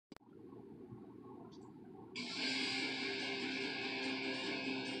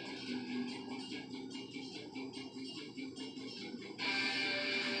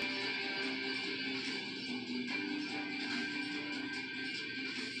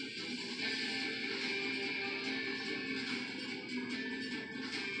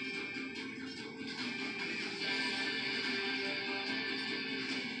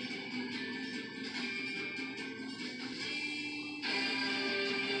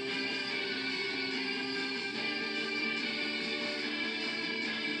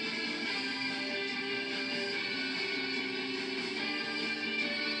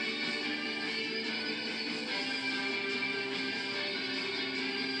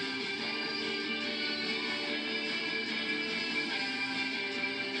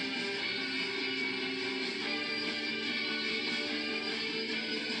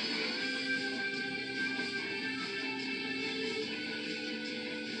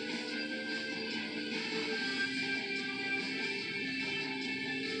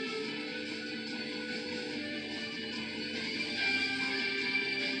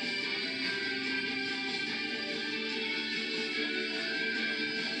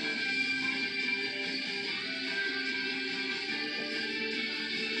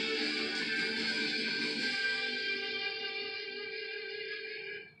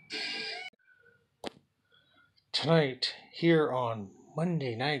tonight here on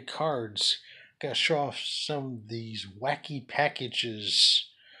Monday Night Cards, gotta show off some of these wacky packages.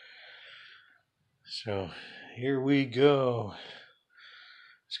 So here we go.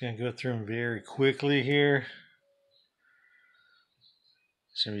 Just gonna go through them very quickly here.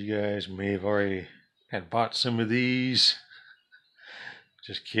 Some of you guys may have already had bought some of these.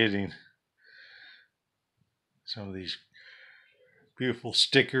 Just kidding. Some of these beautiful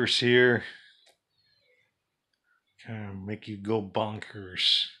stickers here kind of make you go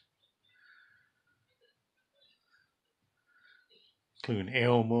bonkers. Including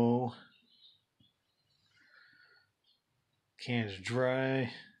Elmo, Cans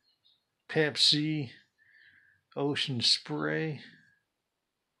Dry, Pepsi, Ocean Spray,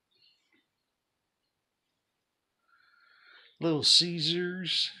 Little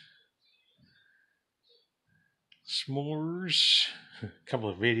Caesars, S'mores, a couple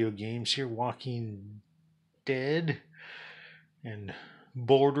of video games here, Walking Dead and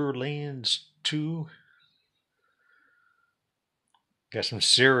Borderlands 2. Got some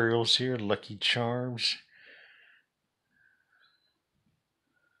cereals here, Lucky Charms,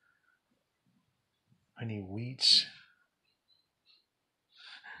 Honey Wheats,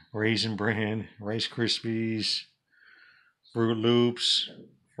 Raisin Bran, Rice Krispies, Fruit Loops,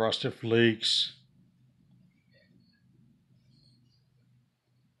 Frosted Flakes,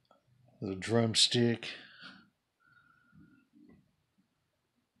 the Drumstick,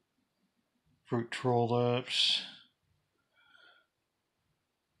 Fruit Roll-Ups.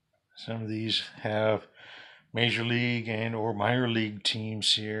 Some of these have Major League and or minor league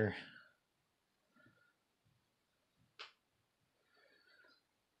teams here.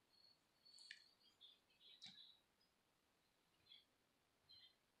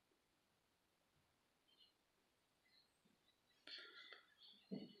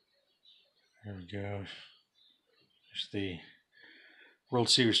 There we go. There's the World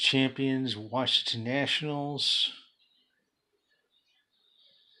Series champions, Washington Nationals.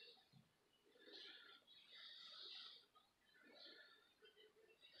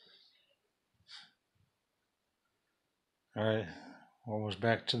 Alright, almost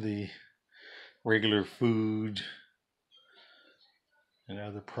back to the regular food and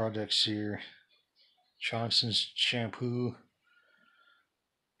other products here. Johnson's shampoo,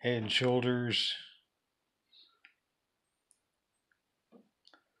 Head and Shoulders,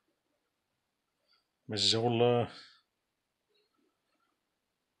 Mazzola,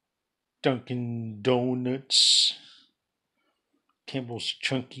 Dunkin' Donuts, Campbell's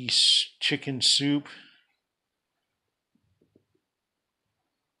Chunky Chicken Soup,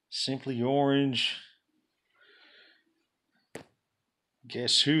 Simply Orange,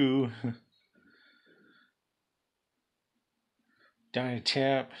 Guess Who,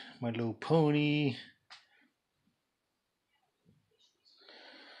 Tap, My Little Pony,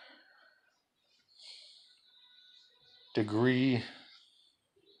 Degree.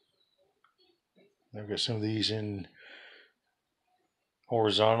 I've got some of these in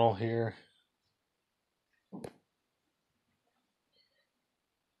horizontal here.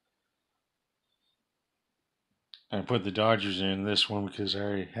 I put the Dodgers in this one because I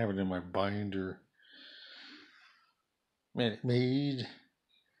already have it in my binder. Minute Maid,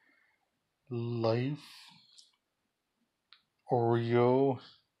 Life, Oreo,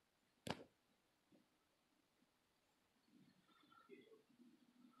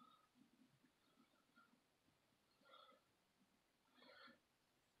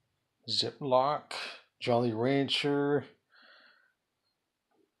 Ziploc, Jolly Rancher,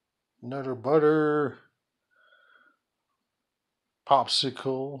 Nutter Butter,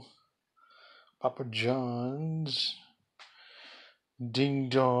 Popsicle, Papa John's, Ding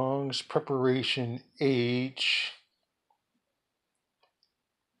Dongs, Preparation H.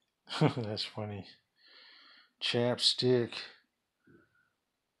 That's funny. Chapstick,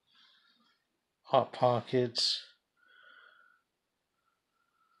 Hot Pockets,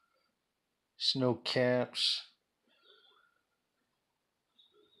 Snow Caps,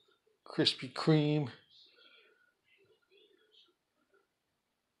 Krispy Kreme,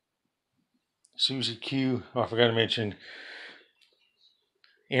 Suzy Q. Oh, I forgot to mention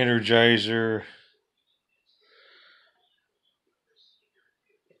Energizer,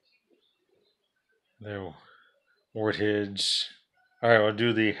 the Wartheads. Alright, I'll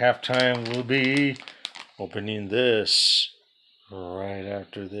do the halftime. We'll be opening this right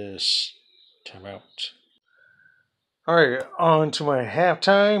after this. Time out. Alright, on to my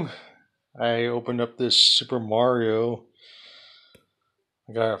halftime. I opened up this Super Mario.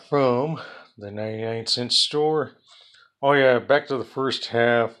 I got it from the 99-cent store. Oh yeah, back to the first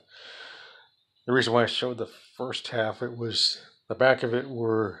half. The reason why I showed the first half, it was the back of it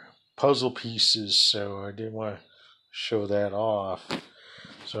were puzzle pieces, so I didn't want to show that off.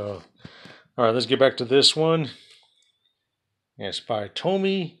 So, all right, let's get back to this one. It's by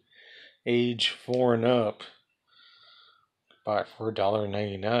Tommy, age 4 and up. Bought for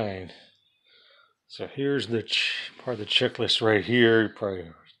 $1.99. So here's the part of the checklist right here. You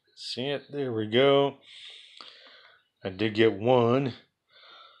probably see it. There we go. I did get one,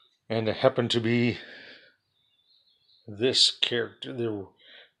 and it happened to be this character, the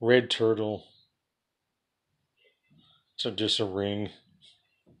red turtle. So just a ring.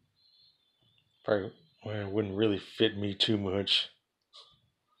 Probably well, it wouldn't really fit me too much.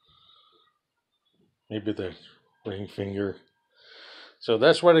 Maybe the ring finger. So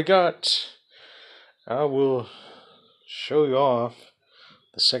that's what I got. I will show you off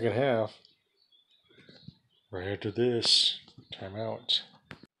the second half right after this. Time out.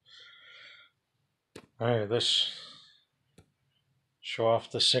 Alright, let's show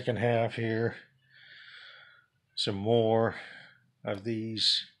off the second half here. Some more of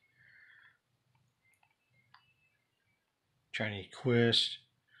these Johnny Quest,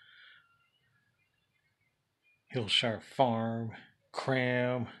 Hillshire Farm,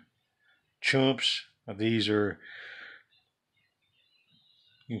 Cram, Chumps. These are,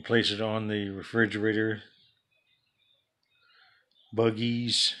 you can place it on the refrigerator.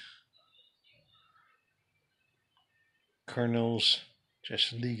 Buggies, Colonels,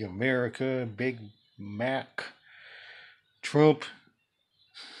 Justice League America, Big Mac, Trump,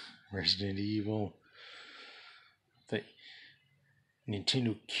 Resident Evil, the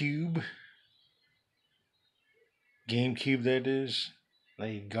Nintendo Cube, GameCube that is,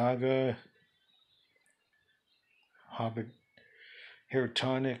 Lady Gaga, Hobbit, Hair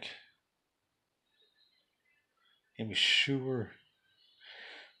Tonic, Amy Schumer,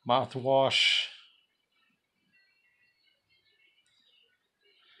 Mouthwash,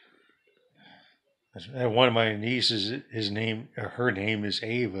 one of my nieces, her name is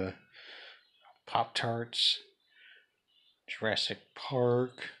Ava. Pop Tarts, Jurassic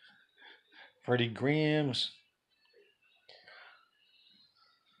Park, Freddie Grahams.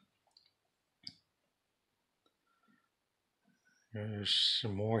 There's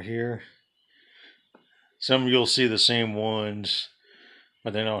some more here. Some you'll see the same ones,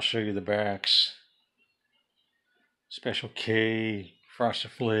 but then I'll show you the backs. Special K,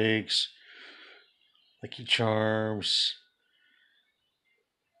 Frosted Flakes, Lucky Charms,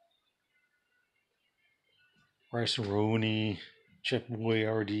 Rice-A-Roni, Chip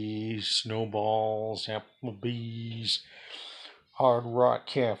Boyardee, Snowballs, Applebee's, Hard Rock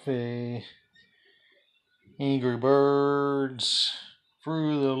Cafe, Angry Birds,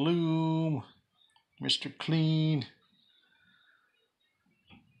 Fruit of the Loom, Mr. Clean,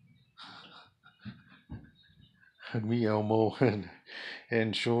 Hug Me Elmo,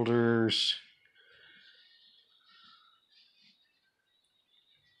 and Shoulders,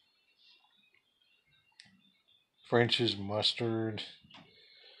 French's Mustard.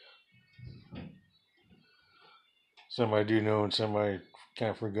 Some I do know and some I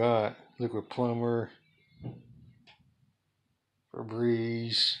kind of forgot. Liquid Plumber,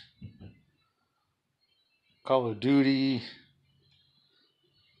 Febreze, Call of Duty,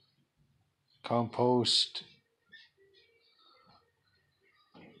 Compost,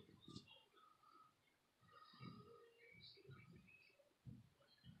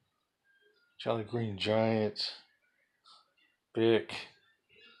 Jolly Green Giant, Bic,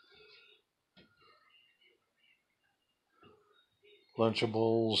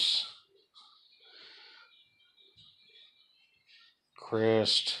 Lunchables,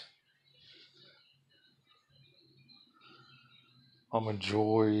 Crest, Almond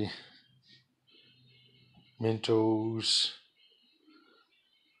Joy, Mentos.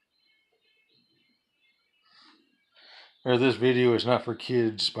 This video is not for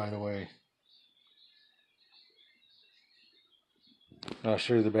kids, by the way. I'll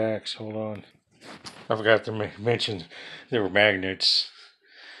show you the backs. Hold on. I forgot to mention they were magnets.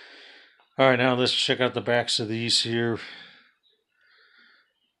 Alright, now let's check out the backs of these here.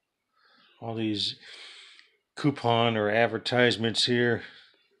 All these coupon or advertisements here.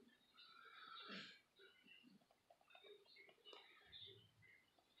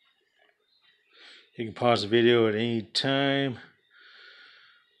 You can pause the video at any time.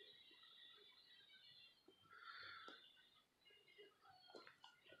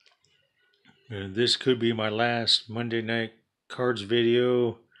 And this could be my last Monday Night Cards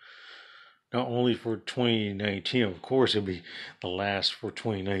video. Not only for 2019, of course it'll be the last for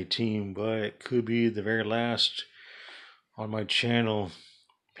 2019, but it could be the very last on my channel,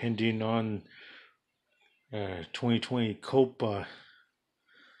 pending on 2020 Copa.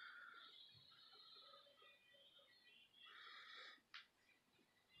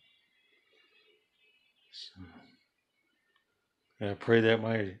 So, I pray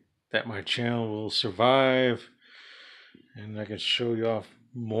that my channel will survive, and I can show you off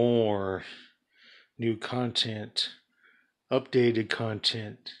more new content, updated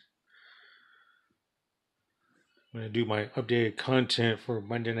content. When I do my updated content for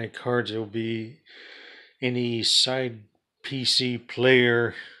Monday Night Cards, it will be any side PC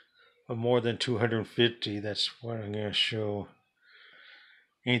player of more than 250. That's what I'm going to show.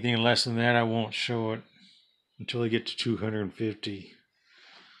 Anything less than that, I won't show it until I get to 250.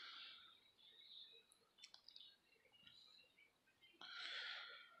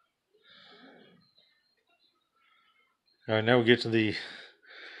 All right, now we get to the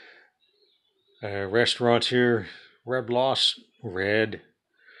restaurants here. Red Lobster.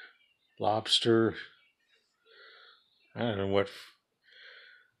 I don't know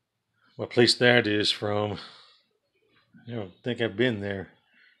what place that is from. I don't think I've been there.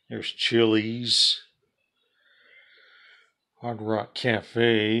 There's Chili's, Hard Rock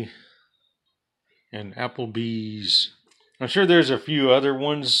Cafe, and Applebee's. I'm sure there's a few other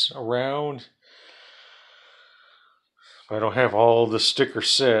ones around. I don't have all the sticker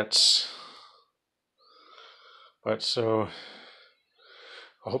sets. But so,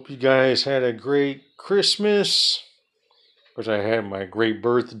 I hope you guys had a great Christmas. Of course, I had my great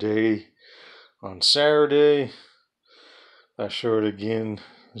birthday on Saturday. I'll show it again.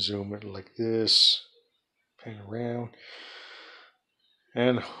 Zoom it like this. Pan around.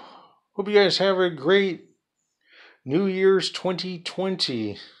 And hope you guys have a great New Year's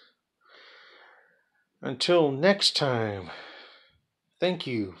 2020. Until next time, thank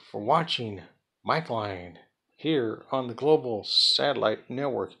you for watching Mike Line here on the Global Satellite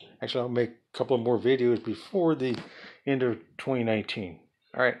Network. Actually, I'll make a couple of more videos before the end of 2019.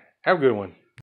 All right, have a good one.